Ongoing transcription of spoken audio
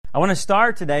I want to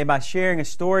start today by sharing a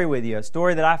story with you, a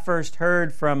story that I first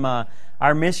heard from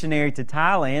our missionary to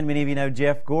Thailand. Many of you know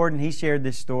Jeff Gordon. He shared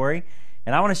this story,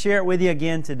 and I want to share it with you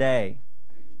again today.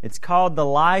 It's called the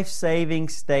Life-Saving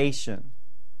Station.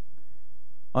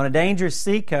 On a dangerous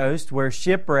seacoast where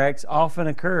shipwrecks often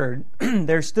occurred,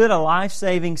 there stood a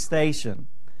life-saving station.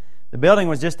 The building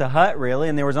was just a hut, really,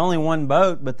 and there was only one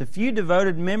boat, but the few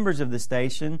devoted members of the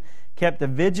station kept a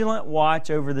vigilant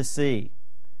watch over the sea.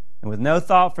 And with no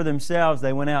thought for themselves,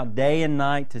 they went out day and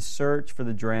night to search for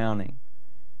the drowning.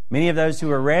 Many of those who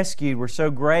were rescued were so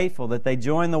grateful that they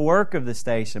joined the work of the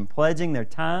station, pledging their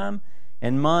time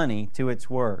and money to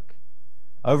its work.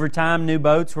 Over time, new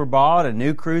boats were bought and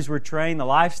new crews were trained. The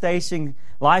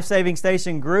life-saving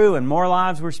station grew and more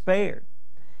lives were spared.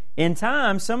 In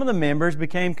time, some of the members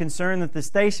became concerned that the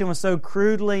station was so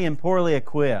crudely and poorly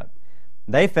equipped.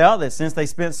 They felt that since they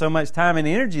spent so much time and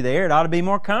energy there, it ought to be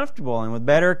more comfortable and with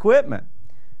better equipment.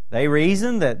 They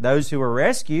reasoned that those who were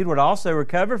rescued would also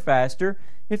recover faster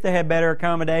if they had better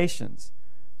accommodations.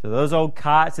 So those old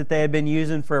cots that they had been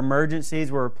using for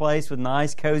emergencies were replaced with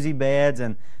nice, cozy beds,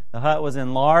 and the hut was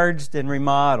enlarged and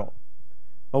remodeled.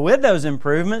 Well, with those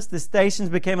improvements, the stations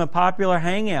became a popular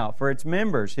hangout for its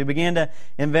members, who began to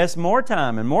invest more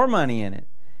time and more money in it.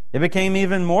 It became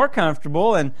even more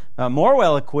comfortable and more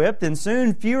well-equipped, and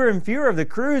soon fewer and fewer of the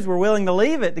crews were willing to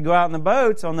leave it to go out in the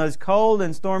boats on those cold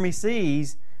and stormy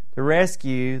seas to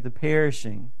rescue the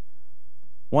perishing.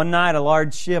 One night, a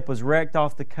large ship was wrecked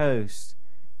off the coast,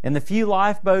 and the few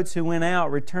lifeboats who went out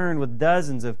returned with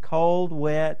dozens of cold,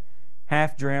 wet,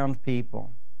 half-drowned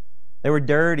people. They were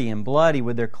dirty and bloody,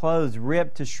 with their clothes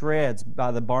ripped to shreds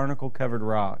by the barnacle-covered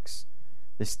rocks.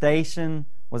 The station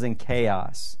was in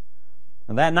chaos.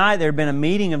 And that night there had been a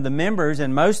meeting of the members,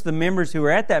 and most of the members who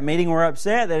were at that meeting were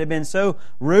upset that it had been so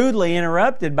rudely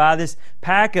interrupted by this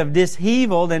pack of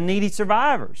disheveled and needy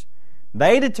survivors.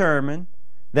 They determined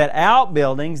that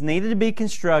outbuildings needed to be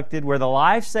constructed where the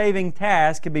life-saving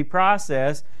task could be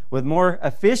processed with more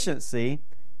efficiency,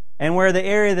 and where the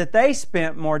area that they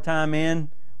spent more time in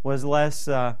was less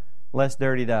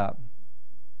dirtied up.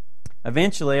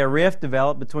 Eventually, a rift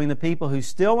developed between the people who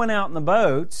still went out in the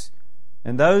boats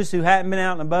and those who hadn't been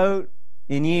out in a boat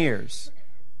in years.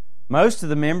 Most of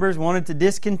the members wanted to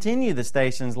discontinue the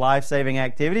station's life-saving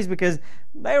activities because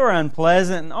they were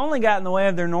unpleasant and only got in the way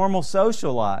of their normal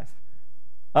social life.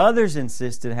 Others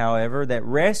insisted, however, that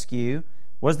rescue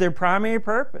was their primary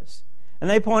purpose. And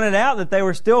they pointed out that they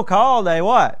were still called a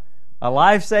what? A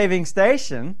life-saving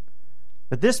station.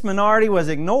 But this minority was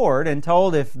ignored and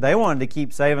told if they wanted to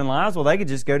keep saving lives, well, they could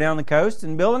just go down the coast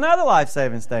and build another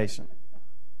life-saving station.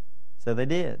 So they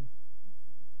did.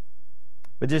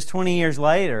 But just 20 years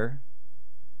later,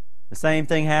 the same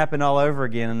thing happened all over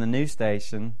again in the new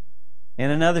station,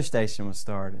 and another station was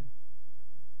started.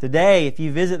 Today, if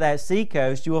you visit that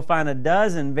seacoast, you will find a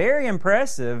dozen very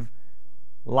impressive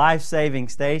life-saving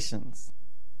stations.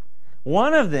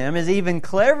 One of them is even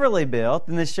cleverly built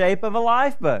in the shape of a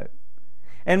lifeboat.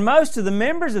 And most of the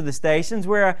members of the stations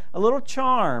wear a little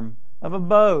charm of a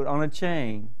boat on a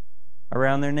chain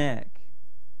around their neck.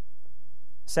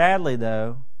 Sadly,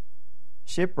 though,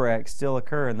 shipwrecks still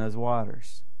occur in those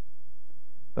waters.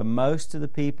 But most of the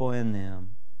people in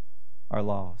them are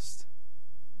lost.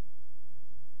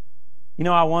 You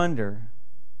know, I wonder,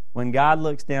 when God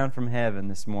looks down from heaven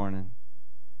this morning,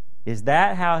 is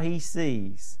that how He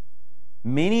sees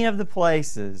many of the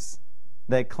places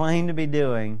that claim to be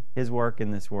doing His work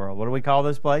in this world? What do we call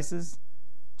those places?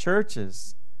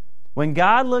 Churches. When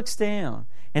God looks down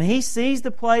and He sees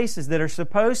the places that are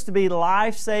supposed to be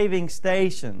life-saving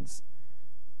stations,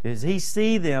 does He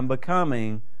see them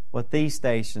becoming what these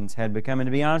stations had become? And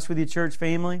to be honest with you, church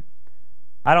family,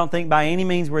 I don't think by any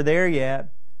means we're there yet.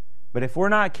 But if we're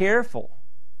not careful,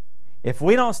 if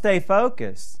we don't stay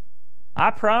focused,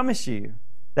 I promise you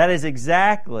that is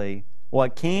exactly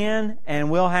what can and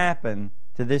will happen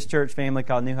to this church family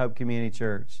called New Hope Community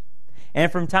Church. And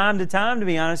from time to time, to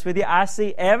be honest with you, I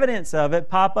see evidence of it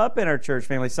pop up in our church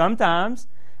family. Sometimes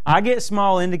I get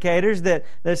small indicators that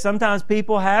sometimes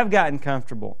people have gotten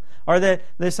comfortable, or that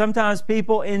sometimes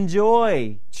people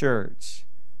enjoy church.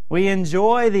 We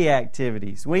enjoy the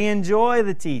activities. We enjoy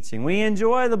the teaching. We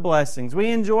enjoy the blessings. We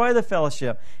enjoy the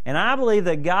fellowship. And I believe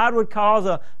that God would cause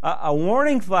a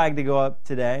warning flag to go up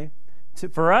today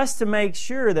for us to make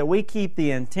sure that we keep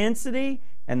the intensity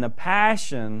and the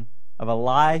passion of a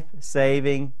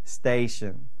life-saving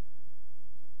station.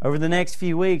 Over the next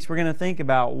few weeks, we're going to think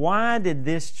about, why did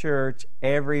this church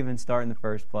ever even start in the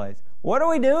first place? What are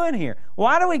we doing here?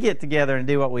 Why do we get together and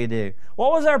do what we do?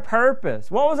 What was our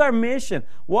purpose? What was our mission?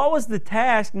 What was the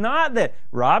task? Not that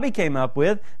Robbie came up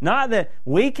with, not that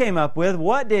we came up with.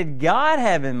 What did God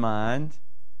have in mind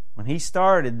when He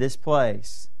started this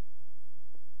place?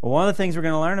 Well, one of the things we're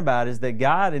going to learn about is that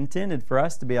God intended for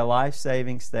us to be a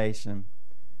life-saving station.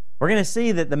 We're going to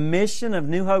see that the mission of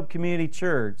New Hope Community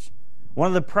Church, one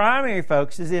of the primary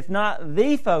focuses, if not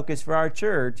the focus for our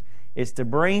church, is to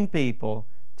bring people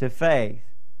to faith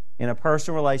in a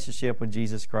personal relationship with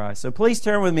Jesus Christ. So please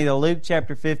turn with me to Luke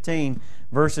chapter 15,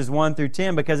 verses 1 through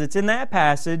 10, because it's in that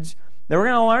passage that we're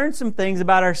going to learn some things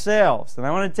about ourselves. And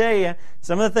I want to tell you,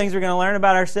 some of the things we're going to learn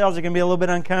about ourselves are going to be a little bit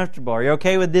uncomfortable. Are you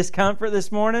okay with discomfort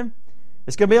this morning?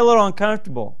 It's going to be a little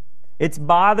uncomfortable. It's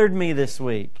bothered me this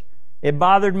week. It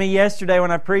bothered me yesterday when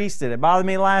I preached it. It bothered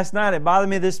me last night. It bothered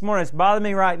me this morning. It's bothered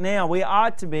me right now. We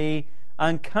ought to be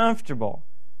uncomfortable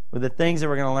with the things that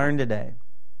we're going to learn today.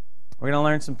 We're going to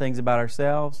learn some things about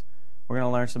ourselves. We're going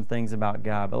to learn some things about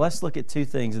God. But let's look at two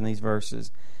things in these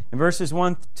verses. In verses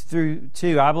 1 through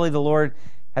 2, I believe the Lord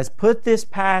has put this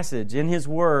passage in His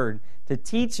Word to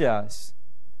teach us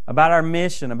about our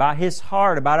mission, about His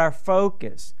heart, about our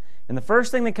focus. And the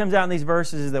first thing that comes out in these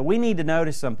verses is that we need to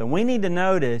notice something. We need to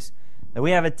notice that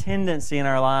we have a tendency in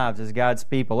our lives as God's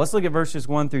people. Let's look at verses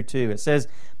 1 through 2. It says,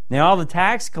 "Now all the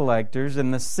tax collectors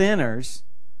and the sinners,"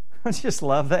 I just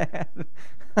love that.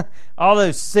 All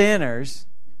those sinners,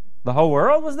 the whole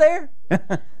world was there?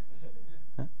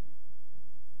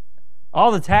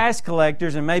 All the tax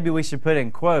collectors, and maybe we should put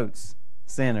in quotes,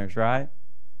 sinners, right?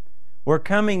 Were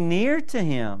coming near to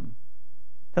Him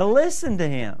to listen to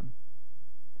Him.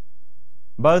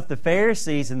 Both the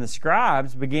Pharisees and the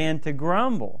scribes began to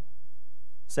grumble,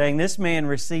 saying, "This man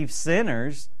receives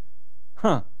sinners,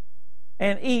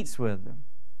 and eats with them."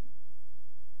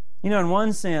 You know, in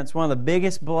one sense, one of the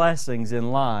biggest blessings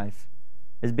in life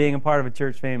is being a part of a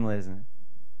church family, isn't it?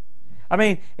 I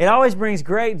mean, it always brings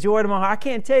great joy to my heart. I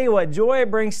can't tell you what joy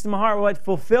it brings to my heart, what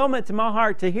fulfillment to my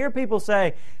heart to hear people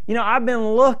say, you know, I've been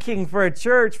looking for a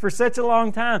church for such a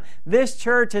long time. This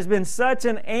church has been such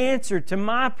an answer to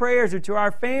my prayers or to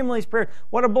our family's prayers.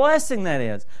 What a blessing that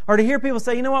is. Or to hear people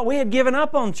say, you know what, we had given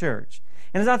up on church.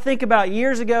 And as I think about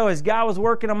years ago, as God was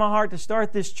working on my heart to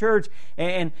start this church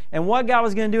and what God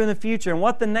was going to do in the future and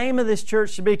what the name of this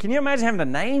church should be, can you imagine having a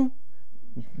name?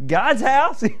 God's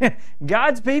house?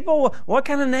 God's people? What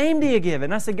kind of name do you give it?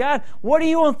 And I said, God, what do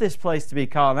you want this place to be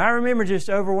called? And I remember just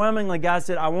overwhelmingly, God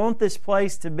said, I want this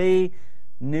place to be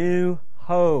New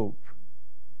Hope.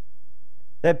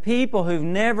 That people who've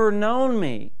never known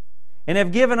me and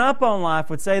have given up on life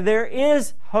would say, there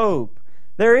is hope.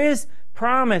 There is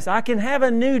promise. I can have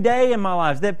a new day in my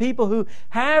life. That people who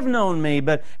have known me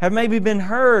but have maybe been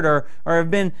hurt or have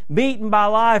been beaten by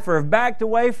life or have backed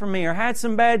away from me or had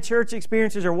some bad church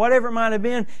experiences or whatever it might have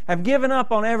been, have given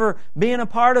up on ever being a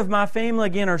part of my family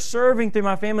again or serving through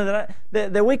my family,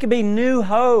 that we could be new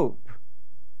hope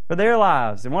for their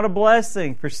lives. And what a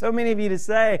blessing for so many of you to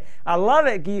say. I love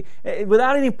it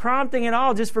without any prompting at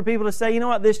all, just for people to say, you know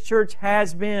what, this church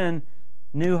has been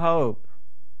new hope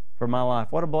for my life.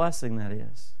 What a blessing that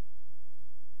is.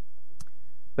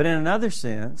 But in another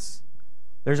sense,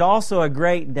 there's also a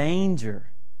great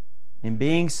danger in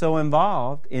being so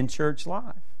involved in church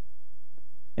life.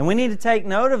 And we need to take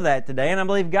note of that today, and I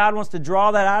believe God wants to draw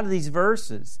that out of these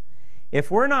verses. If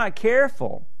we're not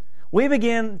careful, we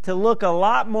begin to look a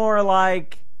lot more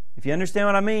like, if you understand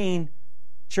what I mean,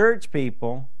 church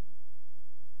people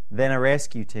than a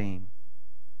rescue team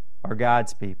or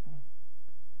God's people.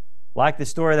 Like the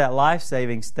story of that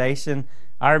life-saving station,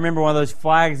 I remember one of those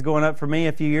flags going up for me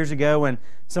a few years ago when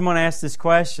someone asked this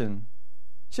question,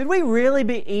 should we really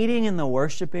be eating in the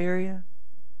worship area?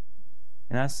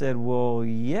 And I said, well,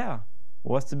 yeah.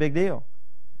 Well, what's the big deal?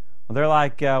 Well, they're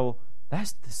like, well,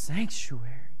 that's the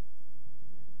sanctuary.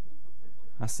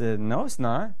 I said, no, it's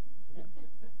not.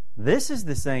 This is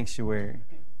the sanctuary.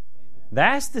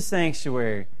 That's the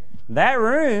sanctuary. That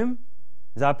room,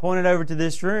 as I pointed over to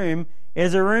this room,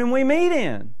 is a room we meet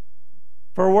in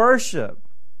for worship,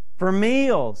 for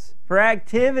meals, for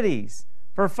activities,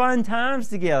 for fun times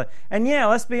together. And yeah,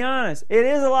 let's be honest, it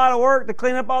is a lot of work to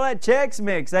clean up all that Chex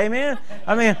Mix, amen?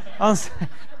 I mean,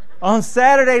 on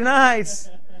Saturday nights,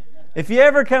 if you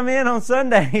ever come in on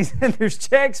Sundays and there's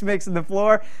Chex Mix on the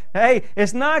floor, hey,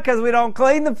 it's not because we don't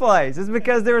clean the place. It's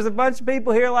because there was a bunch of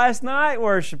people here last night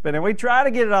worshiping, and we try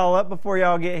to get it all up before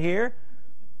y'all get here.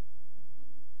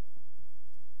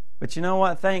 But you know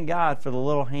what? Thank God for the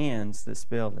little hands that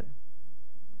spilled it.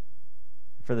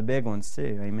 For the big ones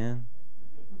too. Amen?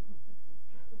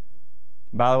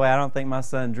 By the way, I don't think my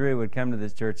son Drew would come to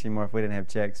this church anymore if we didn't have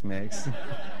Chex Mix.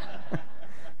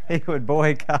 He would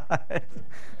boycott.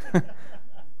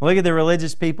 Look at the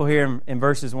religious people here in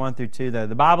verses 1 through 2, though.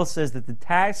 The Bible says that the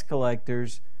tax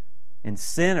collectors and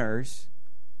sinners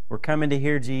were coming to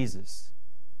hear Jesus.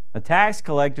 The tax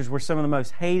collectors were some of the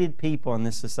most hated people in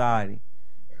this society.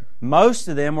 Most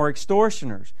of them were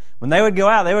extortioners. When they would go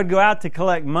out to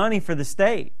collect money for the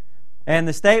state. And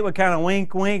the state would kind of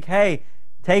wink, wink, hey,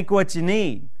 take what you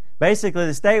need. Basically,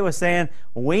 the state was saying,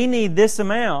 we need this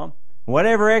amount.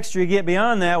 Whatever extra you get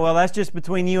beyond that, well, that's just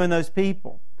between you and those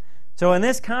people. So in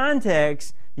this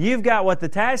context, you've got what the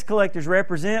tax collectors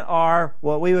represent are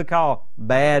what we would call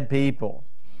bad people,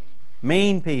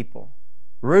 mean people,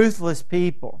 ruthless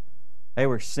people. They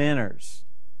were sinners.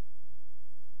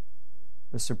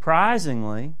 But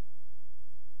surprisingly,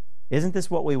 isn't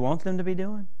this what we want them to be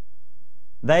doing?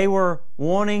 They were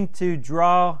wanting to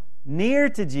draw near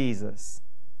to Jesus.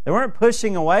 They weren't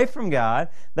pushing away from God.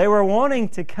 They were wanting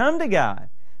to come to God.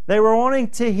 They were wanting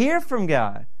to hear from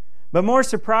God. But more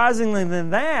surprisingly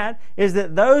than that is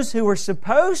that those who were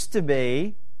supposed to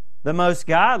be the most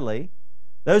godly,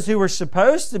 those who were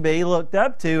supposed to be looked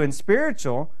up to and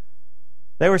spiritual,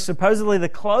 they were supposedly the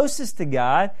closest to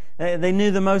God, they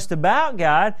knew the most about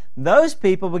God, those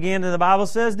people began to, the Bible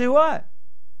says, do what?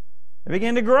 They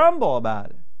began to grumble about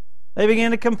it. They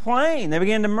began to complain. They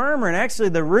began to murmur. And actually,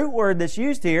 the root word that's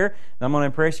used here, and I'm going to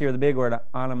impress you with the big word,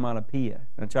 onomatopoeia. I'm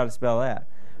going to try to spell that.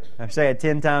 I say it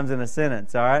 10 times in a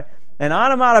sentence, all right? An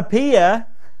onomatopoeia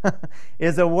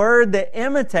is a word that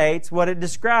imitates what it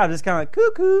describes. It's kind of like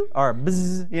cuckoo or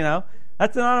bzz, you know.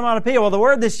 That's an onomatopoeia. Well, the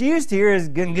word that's used here is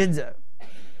gungudzo.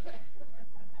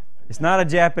 It's not a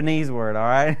Japanese word, all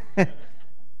right?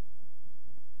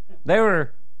 They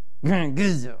were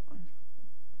gungudzo.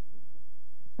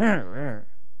 They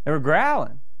were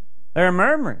growling. They were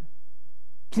murmuring.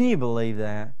 Can you believe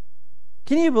that?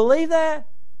 Can you believe that?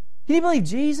 Can you believe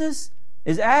Jesus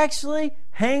is actually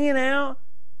hanging out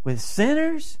with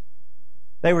sinners?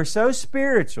 They were so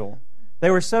spiritual,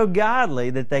 they were so godly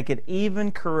that they could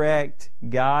even correct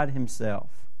God Himself.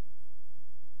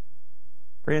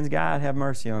 Friends, God have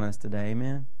mercy on us today,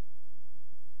 amen?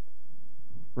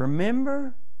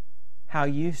 Remember how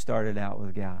you started out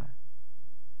with God.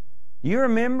 Do you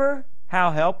remember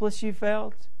how helpless you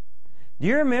felt? Do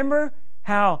you remember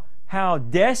how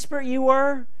desperate you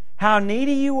were? How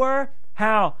needy you were?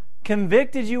 How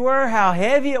convicted you were? How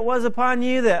heavy it was upon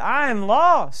you that I am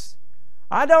lost.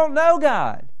 I don't know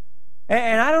God.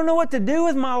 And I don't know what to do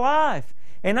with my life.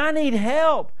 And I need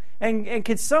help. And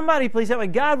could somebody please help me?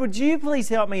 God, would you please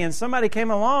help me? And somebody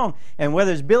came along, and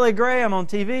whether it's Billy Graham on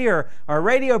TV or a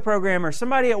radio program or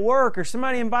somebody at work or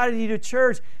somebody invited you to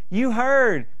church, you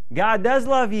heard God does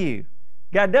love you.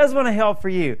 God does want to help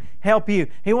you.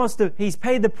 He's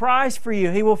paid the price for you.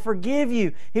 He will forgive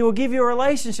you. He will give you a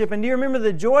relationship. And do you remember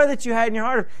the joy that you had in your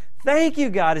heart of, thank you,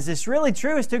 God. Is this really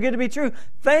true? It's too good to be true.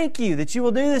 Thank you that you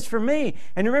will do this for me.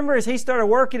 And remember as He started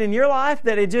working in your life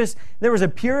that there was a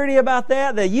purity about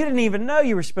that you didn't even know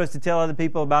you were supposed to tell other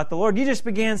people about the Lord. You just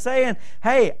began saying,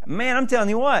 hey, man, I'm telling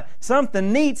you what,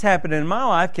 something neat's happening in my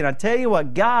life. Can I tell you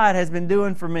what God has been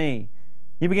doing for me?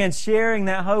 You began sharing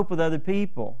that hope with other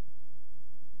people.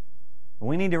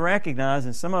 We need to recognize,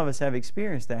 and some of us have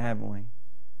experienced that, haven't we?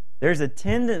 There's a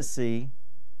tendency,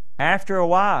 after a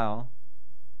while,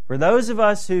 for those of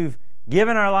us who've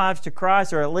given our lives to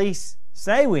Christ, or at least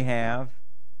say we have,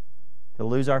 to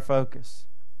lose our focus.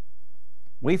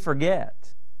 We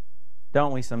forget,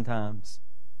 don't we, sometimes,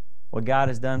 what God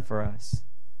has done for us.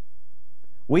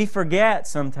 We forget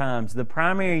sometimes the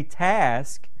primary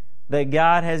task that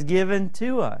God has given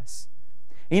to us.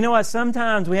 You know what?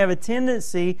 Sometimes we have a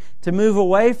tendency to move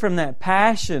away from that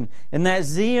passion and that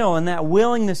zeal and that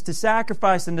willingness to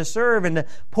sacrifice and to serve and to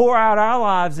pour out our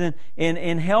lives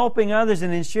in helping others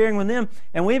and in sharing with them.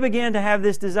 And we begin to have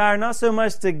this desire not so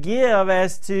much to give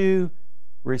as to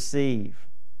receive.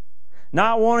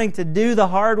 Not wanting to do the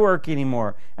hard work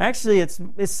anymore. Actually, it's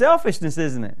selfishness,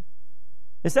 isn't it?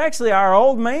 It's actually our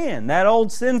old man, that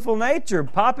old sinful nature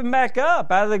popping back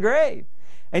up out of the grave.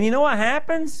 And you know what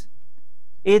happens?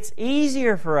 It's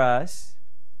easier for us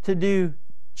to do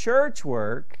church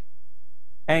work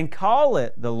and call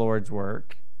it the Lord's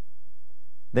work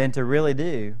than to really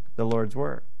do the Lord's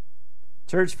work.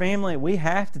 Church family, we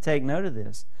have to take note of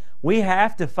this. We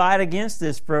have to fight against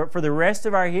this for the rest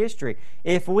of our history.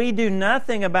 If we do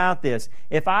nothing about this,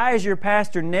 if I as your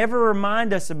pastor never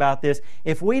remind us about this,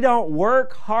 if we don't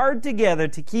work hard together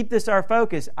to keep this our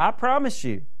focus, I promise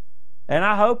you, and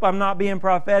I hope I'm not being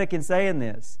prophetic in saying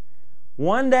this,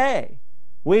 one day,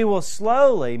 we will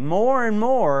slowly, more and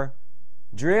more,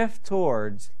 drift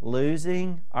towards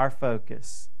losing our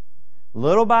focus.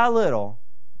 Little by little,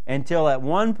 until at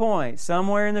one point,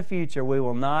 somewhere in the future, we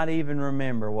will not even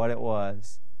remember what it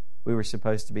was we were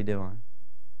supposed to be doing.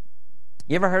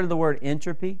 You ever heard of the word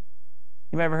entropy?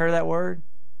 You ever heard of that word?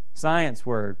 Science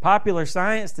word. Popular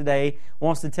science today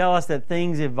wants to tell us that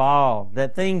things evolve,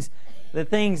 that things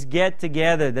get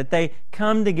together, that they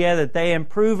come together, that they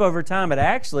improve over time. But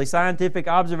actually, scientific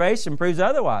observation proves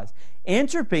otherwise.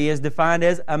 Entropy is defined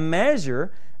as a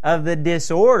measure of the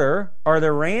disorder or the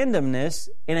randomness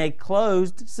in a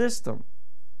closed system.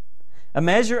 A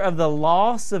measure of the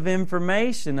loss of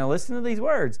information. Now listen to these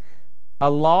words. A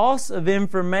loss of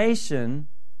information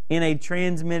in a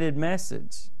transmitted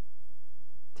message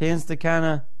tends to kind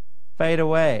of fade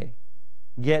away,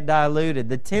 get diluted.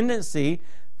 The tendency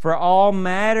for all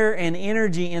matter and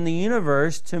energy in the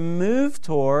universe to move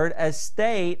toward a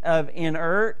state of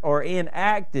inert or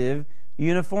inactive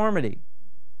uniformity.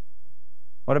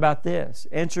 What about this?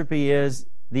 Entropy is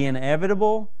the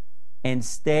inevitable and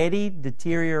steady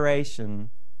deterioration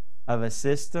of a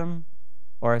system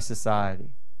or a society.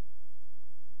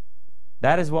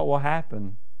 That is what will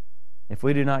happen if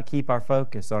we do not keep our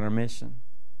focus on our mission.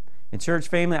 And church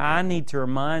family, I need to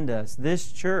remind us,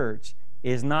 this church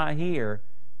is not here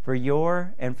for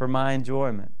your and for my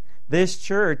enjoyment. This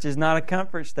church is not a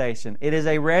comfort station. It is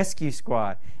a rescue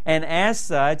squad. And as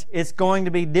such, it's going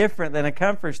to be different than a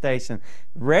comfort station.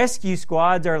 Rescue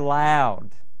squads are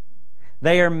loud.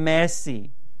 They are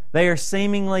messy. They are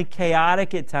seemingly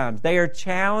chaotic at times. They are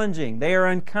challenging. They are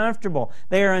uncomfortable.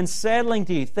 They are unsettling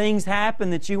to you. Things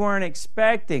happen that you weren't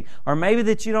expecting, or maybe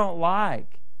that you don't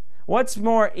like. What's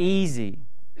more easy?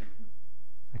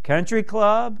 A country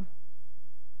club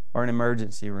or an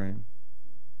emergency room?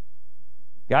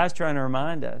 God's trying to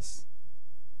remind us.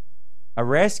 A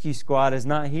rescue squad is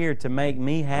not here to make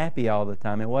me happy all the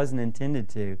time. It wasn't intended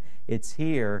to. It's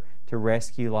here to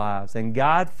rescue lives. And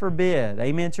God forbid,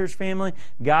 amen, church family,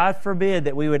 God forbid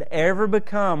that we would ever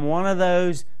become one of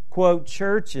those, quote,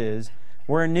 churches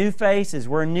where new faces,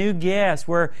 where new guests,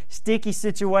 where sticky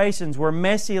situations, where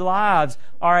messy lives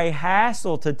are a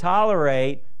hassle to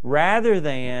tolerate rather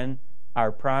than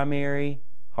our primary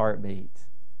heartbeat.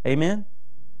 Amen?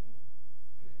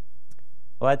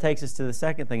 Well, that takes us to the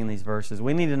second thing in these verses.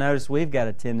 We need to notice we've got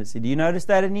a tendency. Do you notice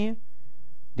that in you?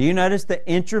 Do you notice the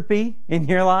entropy in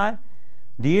your life?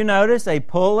 Do you notice a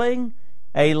pulling,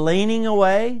 a leaning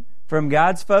away from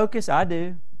God's focus? I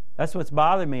do. That's what's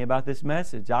bothered me about this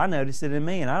message. I notice it in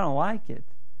me, and I don't like it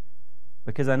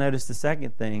because I noticed the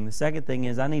second thing. The second thing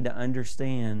is I need to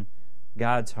understand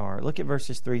God's heart. Look at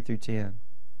verses 3 through 10.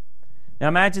 Now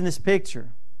imagine this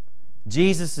picture.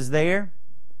 Jesus is there.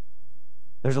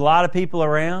 There's a lot of people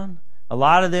around. A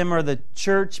lot of them are the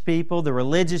church people, the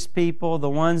religious people, the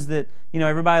ones that,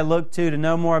 everybody look to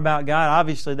know more about God.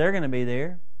 Obviously, they're going to be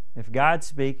there if God's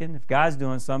speaking, if God's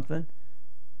doing something.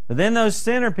 But then those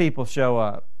sinner people show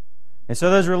up. And so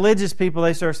those religious people,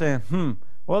 they start saying,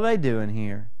 what are they doing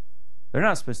here? They're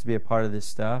not supposed to be a part of this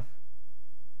stuff.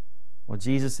 Well,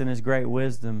 Jesus, in His great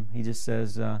wisdom, He just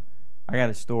says, I got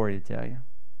a story to tell you.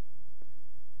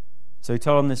 So He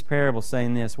told them this parable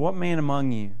saying this, what man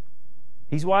among you?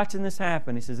 He's watching this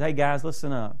happen. He says, hey guys,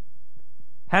 listen up.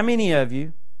 How many of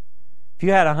you, if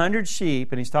you had 100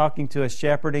 sheep, and He's talking to a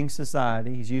shepherding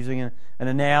society, He's using an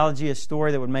analogy, a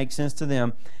story that would make sense to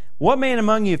them. What man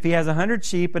among you, if he has 100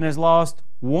 sheep and has lost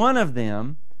one of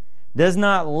them, does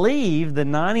not leave the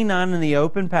 99 in the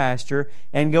open pasture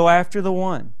and go after the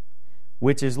one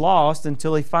which is lost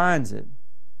until he finds it?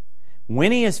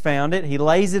 When he has found it, he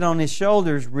lays it on his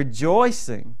shoulders,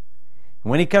 rejoicing. And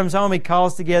when he comes home, he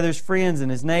calls together his friends and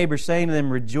his neighbors, saying to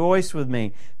them, rejoice with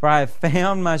me, for I have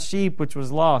found my sheep which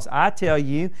was lost. I tell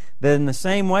you that in the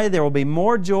same way there will be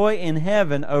more joy in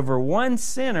heaven over one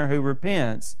sinner who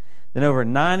repents than over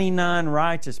 99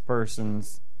 righteous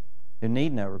persons who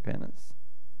need no repentance.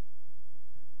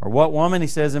 Or what woman, he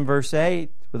says in verse 8,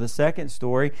 with a second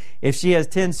story, if she has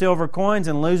 10 silver coins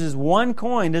and loses one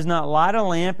coin, does not light a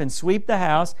lamp and sweep the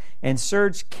house and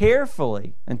search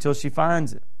carefully until she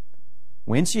finds it?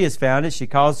 When she has found it, she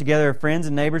calls together her friends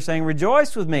and neighbors, saying,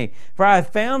 rejoice with me, for I have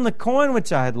found the coin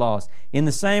which I had lost. In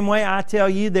the same way, I tell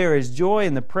you, there is joy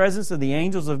in the presence of the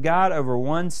angels of God over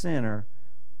one sinner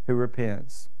who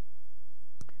repents.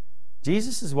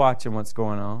 Jesus is watching what's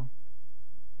going on.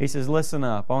 He says, listen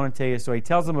up, I want to tell you a story. He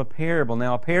tells them a parable.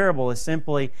 Now, a parable is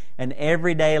simply an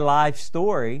everyday life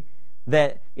story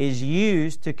that is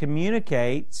used to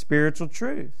communicate spiritual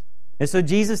truth. And so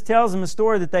Jesus tells them a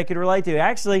story that they could relate to.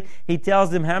 Actually, He tells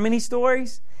them how many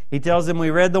stories? He tells them, we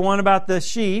read the one about the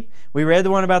sheep, we read the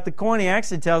one about the coin. He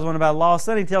actually tells one about lost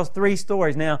son. He tells 3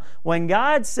 stories. Now, when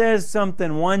God says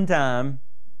something one time,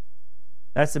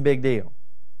 that's a big deal.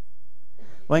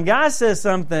 When God says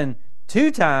something 2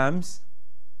 times,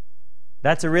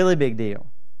 that's a really big deal.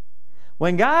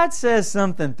 When God says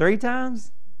something 3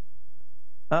 times,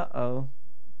 uh-oh.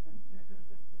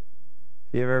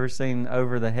 If you've ever seen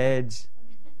Over the Hedge,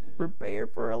 prepare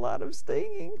for a lot of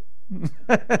stinging.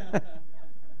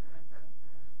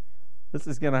 This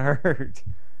is going to hurt.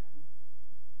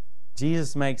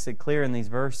 Jesus makes it clear in these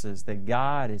verses that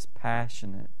God is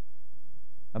passionate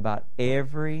about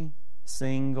every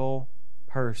single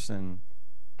person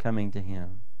coming to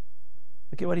Him.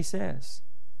 Look at what He says.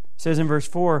 He says in verse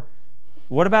 4,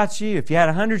 what about you? If you had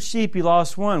 100 sheep, you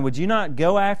lost one. Would you not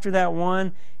go after that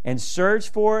one and search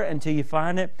for it until you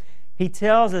find it? He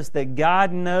tells us that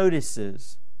God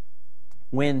notices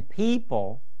when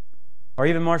people, or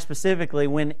even more specifically,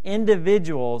 when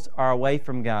individuals are away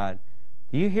from God.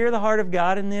 Do you hear the heart of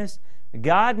God in this?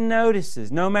 God notices,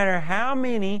 no matter how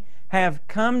many have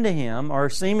come to Him, or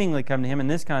seemingly come to Him in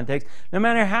this context, no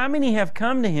matter how many have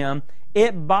come to Him,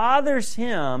 it bothers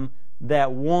Him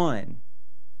that one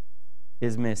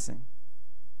is missing.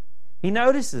 He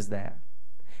notices that.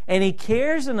 And He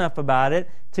cares enough about it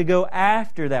to go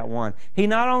after that one. He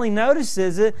not only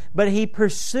notices it, but He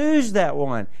pursues that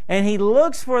one. And He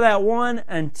looks for that one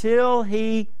until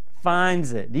He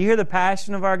finds it. Do you hear the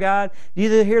passion of our God? Do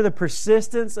you hear the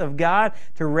persistence of God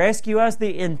to rescue us?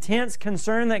 The intense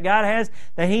concern that God has,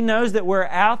 that He knows that we're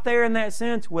out there in that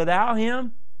sense without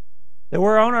Him? That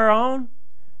we're on our own?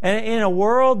 And in a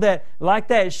world that, like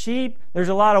that sheep, there's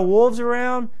a lot of wolves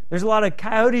around, there's a lot of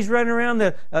coyotes running around,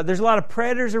 there's a lot of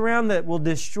predators around that will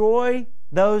destroy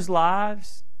those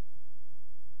lives.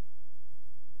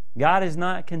 God is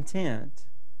not content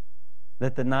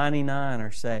that the 99 are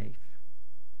safe.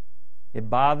 It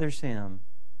bothers Him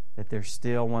that there's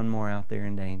still one more out there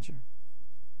in danger.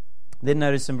 Then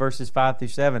notice in verses 5 through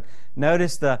 7,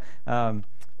 notice the word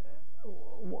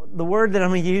that I'm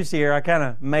going to use here, I kind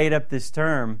of made up this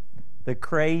term, the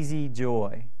crazy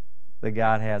joy that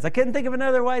God has. I couldn't think of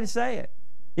another way to say it.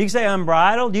 You could say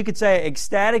unbridled, you could say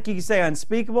ecstatic, you could say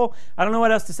unspeakable. I don't know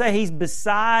what else to say. He's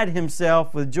beside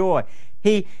Himself with joy.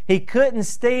 He couldn't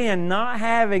stand not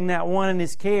having that one in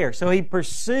His care, so He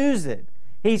pursues it.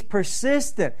 He's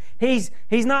persistent. He's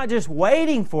not just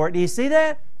waiting for it. Do you see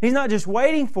that? He's not just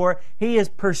waiting for it. He is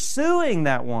pursuing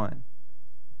that one.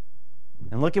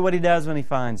 And look at what He does when He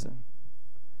finds it.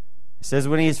 It says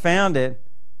when He has found it,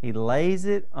 He lays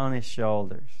it on His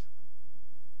shoulders.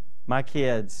 My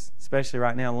kids, especially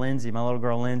right now, Lindsay, my little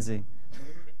girl Lindsay,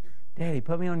 Daddy,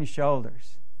 put me on your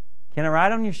shoulders. Can I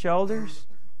ride on your shoulders?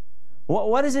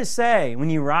 What does it say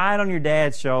when you ride on your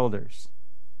dad's shoulders?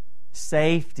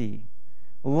 Safety.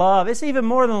 Love. It's even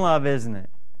more than love, isn't it?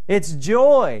 It's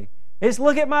joy. It's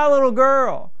look at my little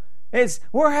girl. It's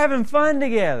we're having fun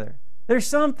together. There's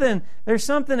something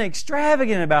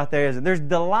extravagant about there, isn't there? There's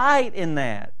delight in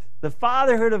that. The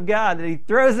fatherhood of God, that He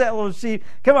throws that little sheep.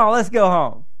 Come on, let's go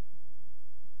home.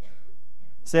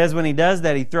 It says when He does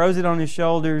that, He throws it on His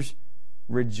shoulders,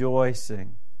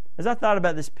 rejoicing. As I thought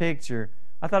about this picture,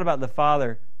 I thought about the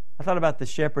father. I thought about the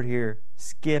shepherd here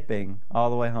skipping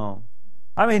all the way home.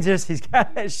 I mean, he's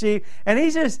got that sheep, and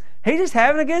he's just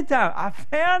having a good time. I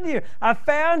found you. I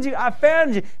found you. I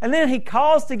found you. And then he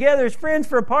calls together his friends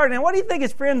for a party. Now, what do you think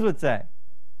his friends would say?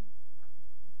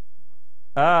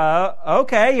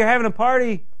 Okay, you're having a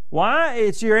party. Why?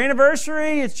 It's your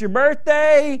anniversary. It's your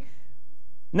birthday.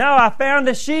 No, I found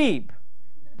a sheep.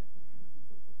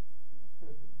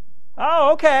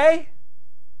 Oh, okay.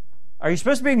 Are you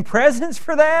supposed to bring presents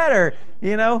for that, or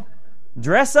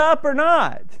dress up or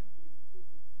not?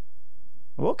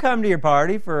 We'll come to your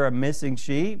party for a missing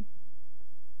sheep.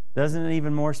 Doesn't it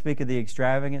even more speak of the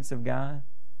extravagance of God?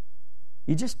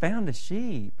 You just found a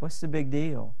sheep. What's the big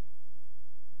deal?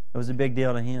 It was a big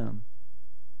deal to Him.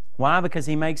 Why? Because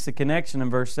He makes the connection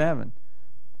in verse 7.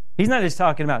 He's not just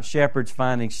talking about shepherds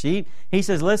finding sheep. He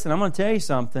says, listen, I'm going to tell you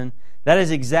something. That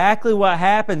is exactly what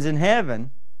happens in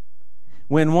heaven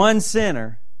when one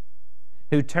sinner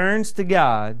who turns to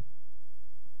God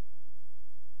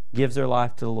gives their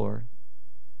life to the Lord.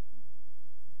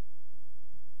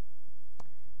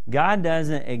 God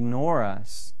doesn't ignore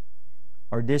us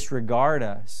or disregard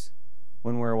us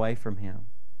when we're away from Him.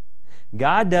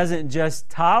 God doesn't just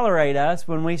tolerate us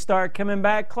when we start coming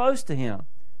back close to Him.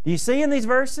 Do you see in these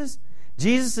verses?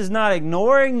 Jesus is not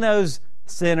ignoring those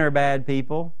sinner bad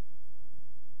people.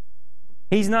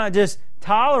 He's not just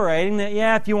tolerating that,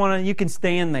 if you want to, you can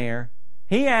stand there.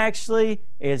 He actually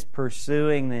is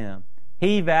pursuing them.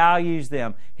 He values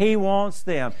them. He wants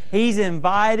them. He's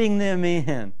inviting them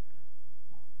in.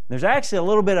 There's actually a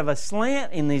little bit of a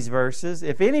slant in these verses.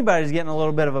 If anybody's getting a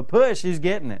little bit of a push, who's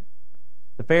getting it?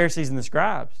 The Pharisees and the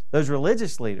scribes, those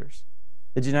religious leaders.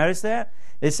 Did you notice that?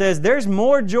 It says there's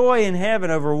more joy in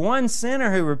heaven over one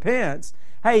sinner who repents.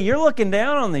 Hey, you're looking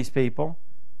down on these people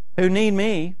who need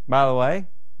me, by the way,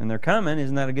 and they're coming.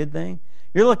 Isn't that a good thing?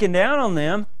 You're looking down on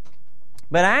them,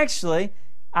 but actually,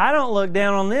 I don't look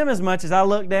down on them as much as I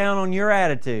look down on your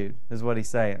attitude, is what he's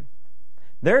saying.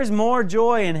 There's more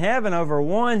joy in heaven over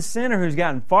one sinner who's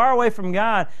gotten far away from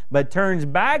God but turns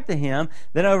back to Him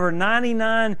than over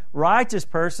 99 righteous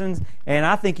persons. And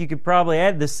I think you could probably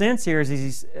add the sense here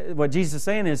is what Jesus is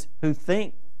saying is who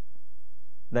think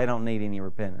they don't need any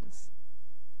repentance.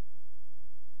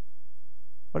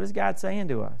 What is God saying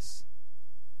to us?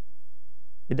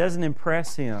 It doesn't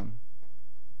impress Him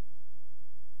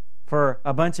for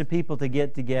a bunch of people to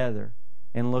get together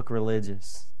and look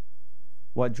religious.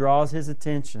 What draws His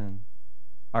attention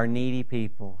are needy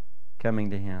people coming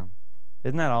to Him.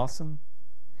 Isn't that awesome?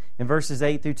 In verses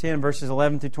 8 through 10, verses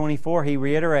 11 through 24, He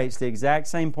reiterates the exact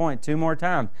same point 2 more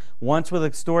times. Once with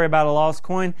a story about a lost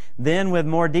coin, then with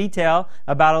more detail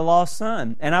about a lost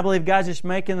son. And I believe God's just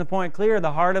making the point clear.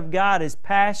 The heart of God is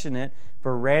passionate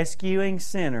for rescuing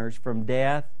sinners from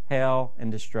death, hell, and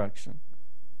destruction.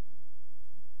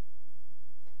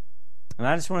 And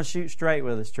I just want to shoot straight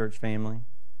with us, church family.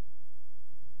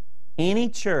 Any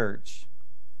church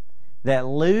that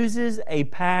loses a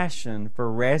passion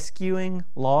for rescuing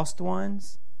lost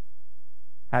ones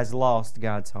has lost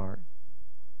God's heart.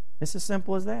 It's as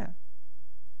simple as that.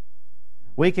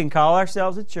 We can call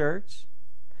ourselves a church.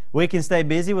 We can stay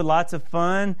busy with lots of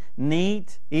fun,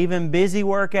 neat, even busy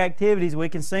work activities. We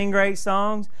can sing great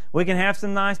songs. We can have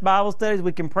some nice Bible studies.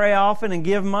 We can pray often and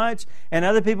give much. And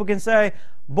other people can say,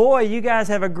 boy, you guys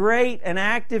have a great and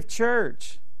active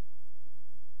church.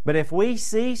 But if we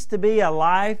cease to be a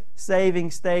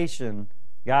life-saving station,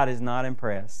 God is not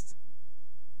impressed.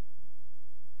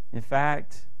 In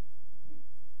fact,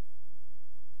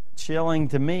 chilling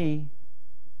to me,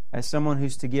 as someone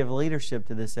who's to give leadership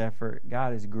to this effort,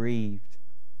 God is grieved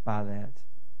by that.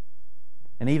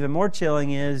 And even more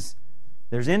chilling is,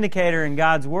 there's indicator in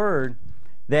God's Word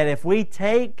that if we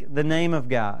take the name of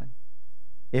God,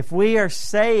 if we are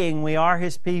saying we are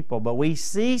His people, but we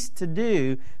cease to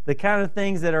do the kind of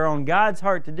things that are on God's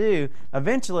heart to do,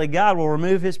 eventually God will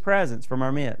remove His presence from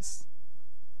our midst.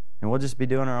 And we'll just be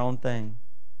doing our own thing.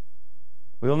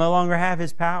 We will no longer have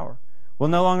His power. We'll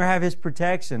no longer have His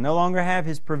protection, no longer have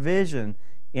His provision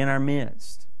in our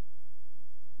midst.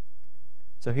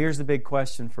 So here's the big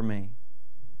question for me.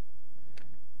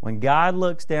 When God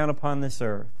looks down upon this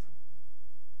earth,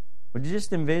 would you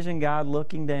just envision God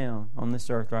looking down on this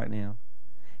earth right now?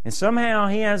 And somehow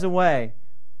He has a way.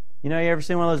 You know, you ever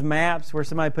seen one of those maps where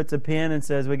somebody puts a pin and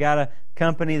says, we got a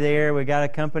company there, we got a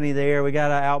company there, we got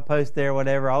an outpost there,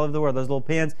 whatever, all over the world, those little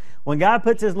pins. When God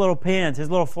puts His little pins, His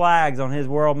little flags on His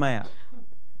world map,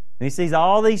 and He sees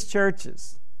all these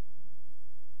churches,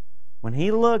 when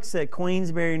He looks at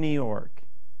Queensbury, New York,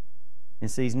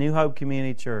 and sees New Hope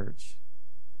Community Church,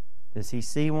 does He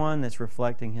see one that's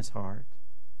reflecting His heart?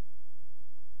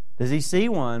 Does He see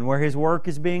one where His work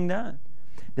is being done?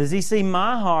 Does He see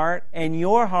my heart and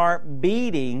your heart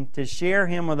beating to share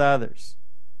Him with others?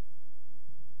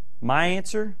 My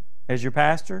answer, as your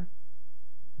pastor,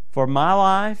 for my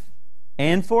life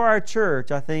and for our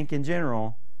church, I think in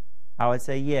general, I would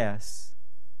say yes,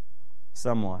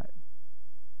 somewhat.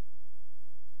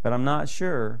 But I'm not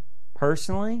sure,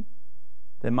 personally,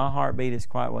 that my heartbeat is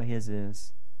quite what His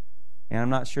is. And I'm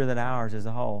not sure that ours as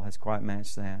a whole has quite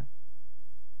matched that.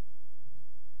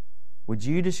 Would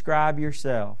you describe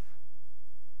yourself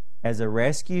as a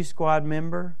rescue squad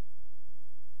member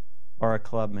or a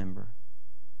club member?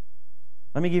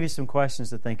 Let me give you some questions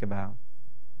to think about.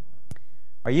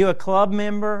 Are you a club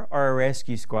member or a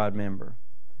rescue squad member?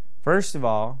 First of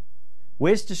all,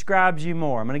 which describes you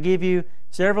more? I'm going to give you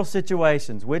several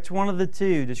situations. Which one of the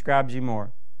two describes you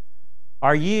more?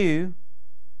 Are you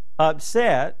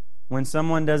upset when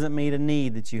someone doesn't meet a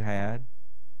need that you had?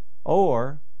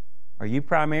 Or are you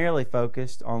primarily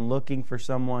focused on looking for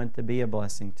someone to be a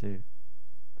blessing to?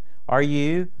 Are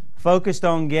you focused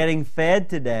on getting fed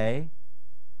today?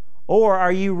 Or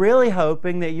are you really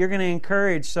hoping that you're going to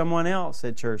encourage someone else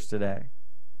at church today?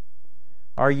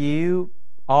 Are you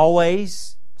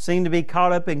always seem to be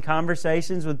caught up in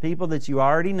conversations with people that you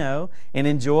already know and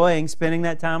enjoying spending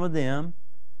that time with them?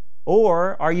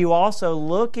 Or are you also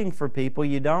looking for people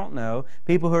you don't know,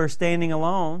 people who are standing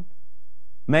alone,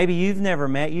 maybe you've never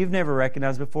met, you've never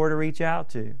recognized before, to reach out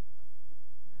to?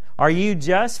 Are you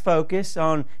just focused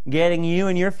on getting you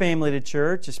and your family to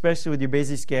church, especially with your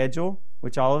busy schedule,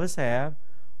 which all of us have?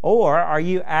 Or are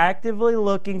you actively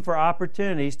looking for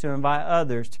opportunities to invite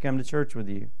others to come to church with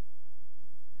you?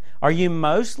 Are you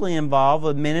mostly involved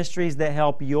with ministries that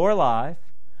help your life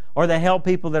or that help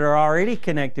people that are already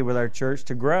connected with our church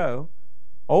to grow?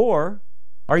 Or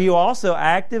are you also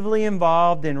actively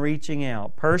involved in reaching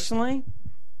out personally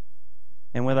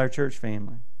and with our church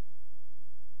family?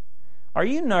 Are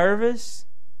you nervous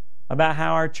about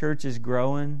how our church is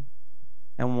growing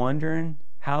and wondering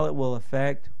how it will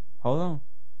affect, how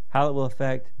it will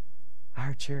affect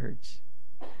our church?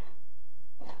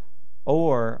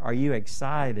 Or are you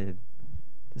excited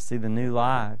to see the new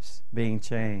lives being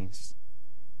changed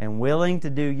and willing to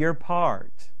do your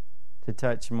part to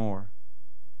touch more?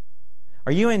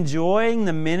 Are you enjoying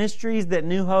the ministries that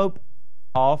New Hope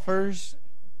offers?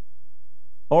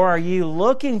 Or are you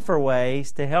looking for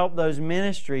ways to help those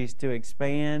ministries to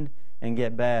expand and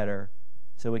get better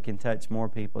so we can touch more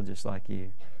people just like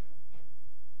you?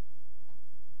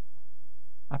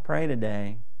 I pray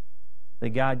today that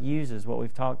God uses what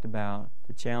we've talked about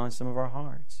to challenge some of our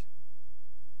hearts.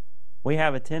 We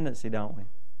have a tendency, don't we?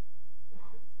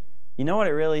 You know what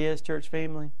it really is, church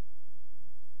family?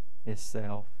 It's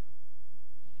self.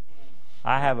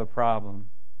 I have a problem.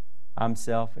 I'm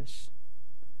selfish.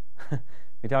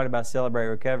 We talked about Celebrate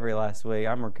Recovery last week.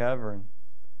 I'm recovering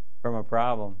from a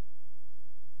problem.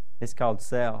 It's called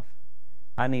self.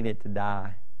 I need it to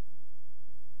die.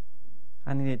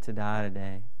 I need it to die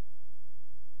today.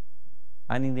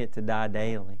 I need it to die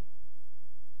daily.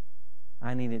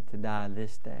 I need it to die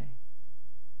this day.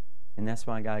 And that's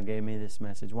why God gave me this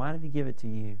message. Why did He give it to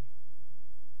you?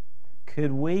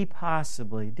 Could we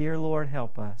possibly, dear Lord,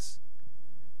 help us,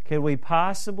 could we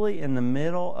possibly, in the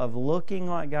middle of looking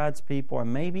like God's people,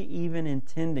 and maybe even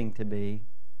intending to be,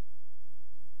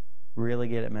 really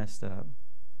get it messed up?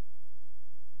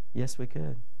 Yes, we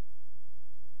could.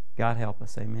 God help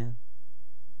us, amen.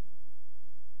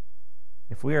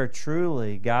 If we are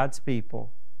truly God's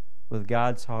people with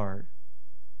God's heart,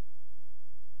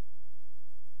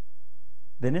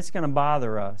 then it's going to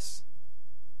bother us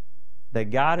that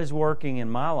God is working in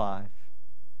my life,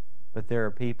 but there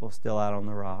are people still out on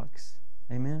the rocks.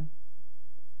 Amen?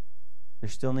 There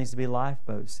still needs to be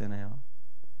lifeboats sent out.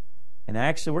 And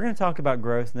actually, we're going to talk about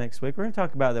growth next week. We're going to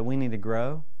talk about that we need to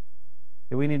grow,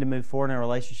 that we need to move forward in our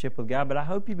relationship with God. But I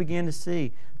hope you begin to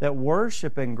see that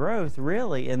worship and growth,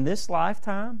 really, in this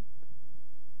lifetime,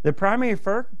 the primary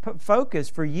focus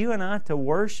for you and I to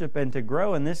worship and to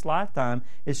grow in this lifetime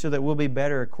is so that we'll be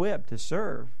better equipped to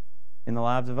serve in the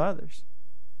lives of others.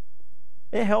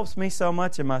 It helps me so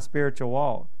much in my spiritual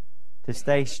walk to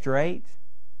stay straight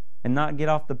and not get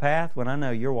off the path when I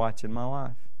know you're watching my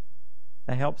life.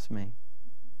 That helps me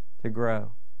to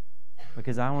grow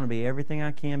because I want to be everything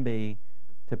I can be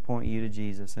to point you to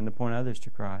Jesus and to point others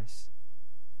to Christ.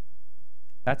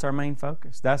 That's our main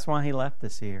focus. That's why He left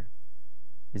us here.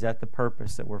 Is that the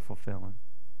purpose that we're fulfilling?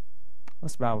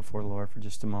 Let's bow before the Lord for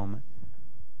just a moment.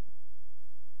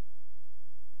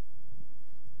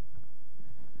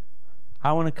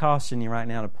 I want to caution you right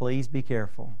now to please be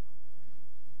careful.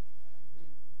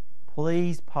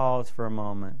 Please pause for a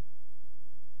moment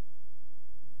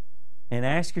and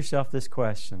ask yourself this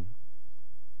question.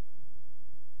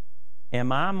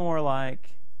 Am I more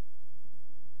like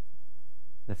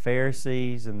the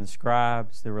Pharisees and the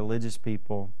scribes, the religious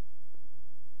people,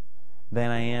 than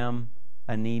I am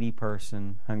a needy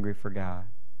person hungry for God?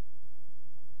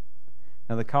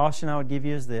 Now, the caution I would give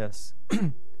you is this.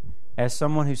 As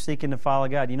someone who's seeking to follow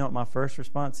God, you know what my first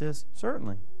response is?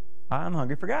 Certainly. I'm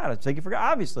hungry for God. I'm seeking for God.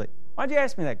 Obviously. Why'd you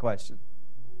ask me that question?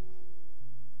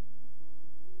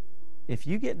 If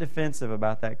you get defensive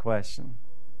about that question,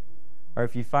 or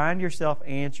if you find yourself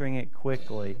answering it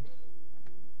quickly,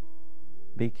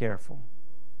 be careful.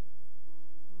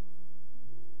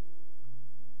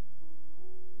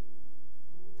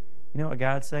 You know what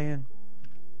God's saying?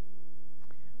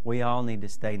 We all need to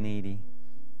stay needy.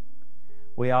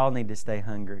 We all need to stay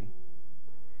hungry.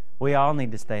 We all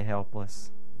need to stay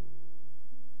helpless.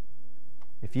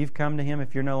 If you've come to Him,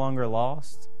 if you're no longer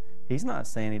lost, He's not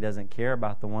saying He doesn't care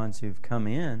about the ones who've come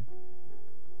in.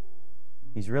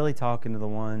 He's really talking to the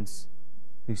ones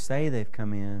who say they've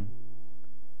come in,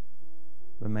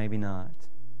 but maybe not.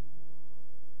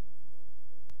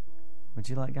 Would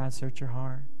you let God search your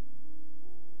heart?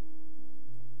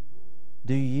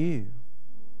 Do you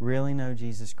really know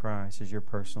Jesus Christ as your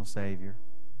personal Savior?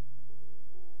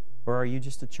 Or are you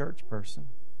just a church person?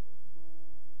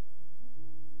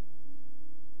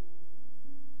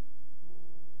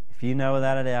 If you know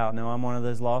without a doubt, no, I'm one of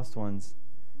those lost ones.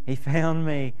 He found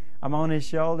me. I'm on His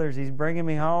shoulders. He's bringing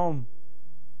me home.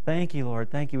 Thank you, Lord.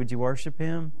 Thank you. Would you worship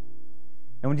Him?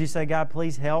 And would you say, God,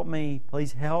 please help me.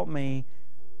 Please help me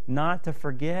not to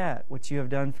forget what you have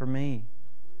done for me.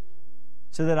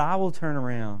 so that I will turn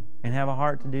around and have a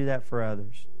heart to do that for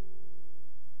others.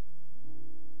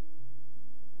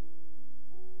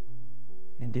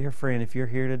 And dear friend, if you're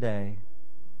here today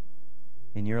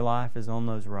and your life is on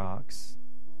those rocks,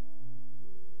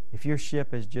 if your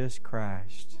ship has just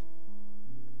crashed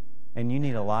and you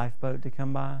need a lifeboat to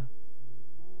come by,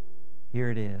 here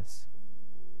it is.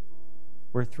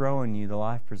 We're throwing you the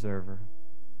life preserver.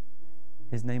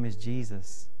 His name is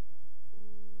Jesus.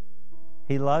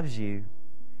 He loves you.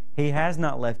 He has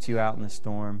not left you out in the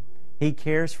storm. He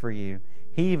cares for you.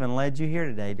 He even led you here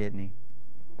today, didn't He?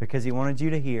 Because He wanted you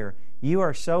to hear. You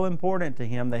are so important to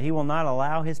Him that He will not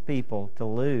allow His people to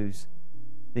lose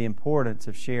the importance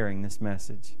of sharing this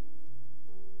message.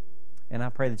 And I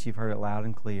pray that you've heard it loud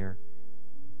and clear.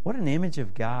 What an image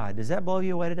of God. Does that blow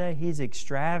you away today? He's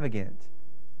extravagant.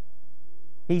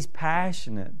 He's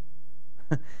passionate.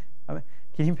 I mean,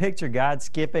 can you picture God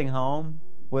skipping home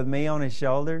with me on His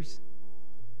shoulders?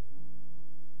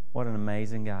 What an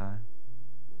amazing God.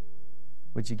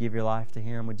 Would you give your life to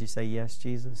Him? Would you say, yes,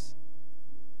 Jesus?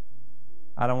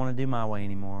 I don't want to do my way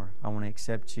anymore. I want to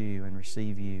accept You and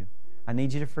receive You. I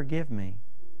need You to forgive me,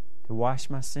 to wash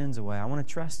my sins away. I want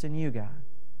to trust in You, God.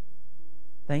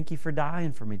 Thank You for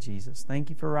dying for me, Jesus. Thank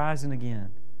You for rising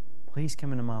again. Please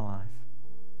come into my life.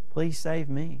 Please save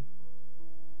me.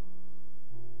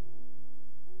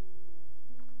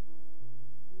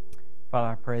 Father,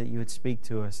 I pray that You would speak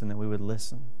to us and that we would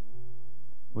listen.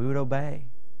 We would obey.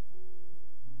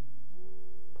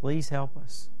 Please help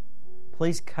us.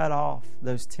 Please cut off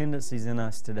those tendencies in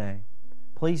us today.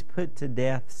 Please put to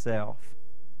death self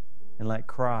and let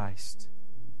Christ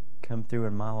come through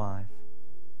in my life.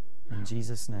 In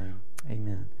Jesus' name,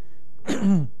 amen.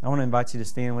 I want to invite you to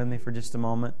stand with me for just a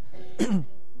moment. If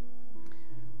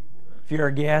you're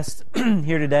a guest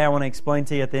here today, I want to explain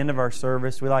to you at the end of our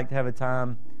service, we like to have a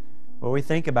time where we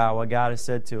think about what God has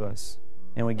said to us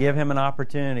and we give Him an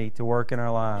opportunity to work in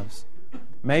our lives.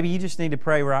 Maybe you just need to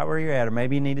pray right where you're at, or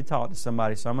maybe you need to talk to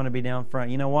somebody, so I'm going to be down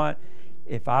front. You know what?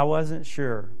 If I wasn't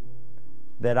sure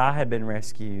that I had been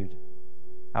rescued,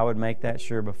 I would make that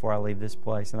sure before I leave this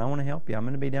place. And I want to help you. I'm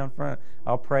going to be down front.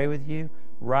 I'll pray with you.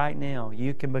 Right now,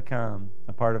 you can become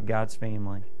a part of God's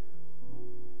family.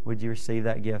 Would you receive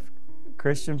that gift?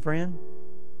 Christian friend,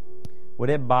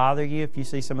 would it bother you if you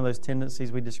see some of those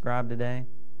tendencies we described today?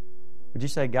 Would you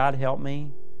say, God, help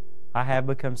me? I have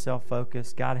become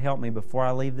self-focused. God, help me before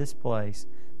I leave this place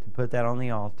to put that on the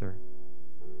altar,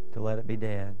 to let it be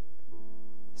dead.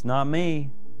 It's not me.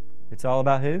 It's all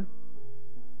about who?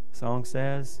 The song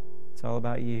says, it's all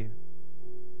about You.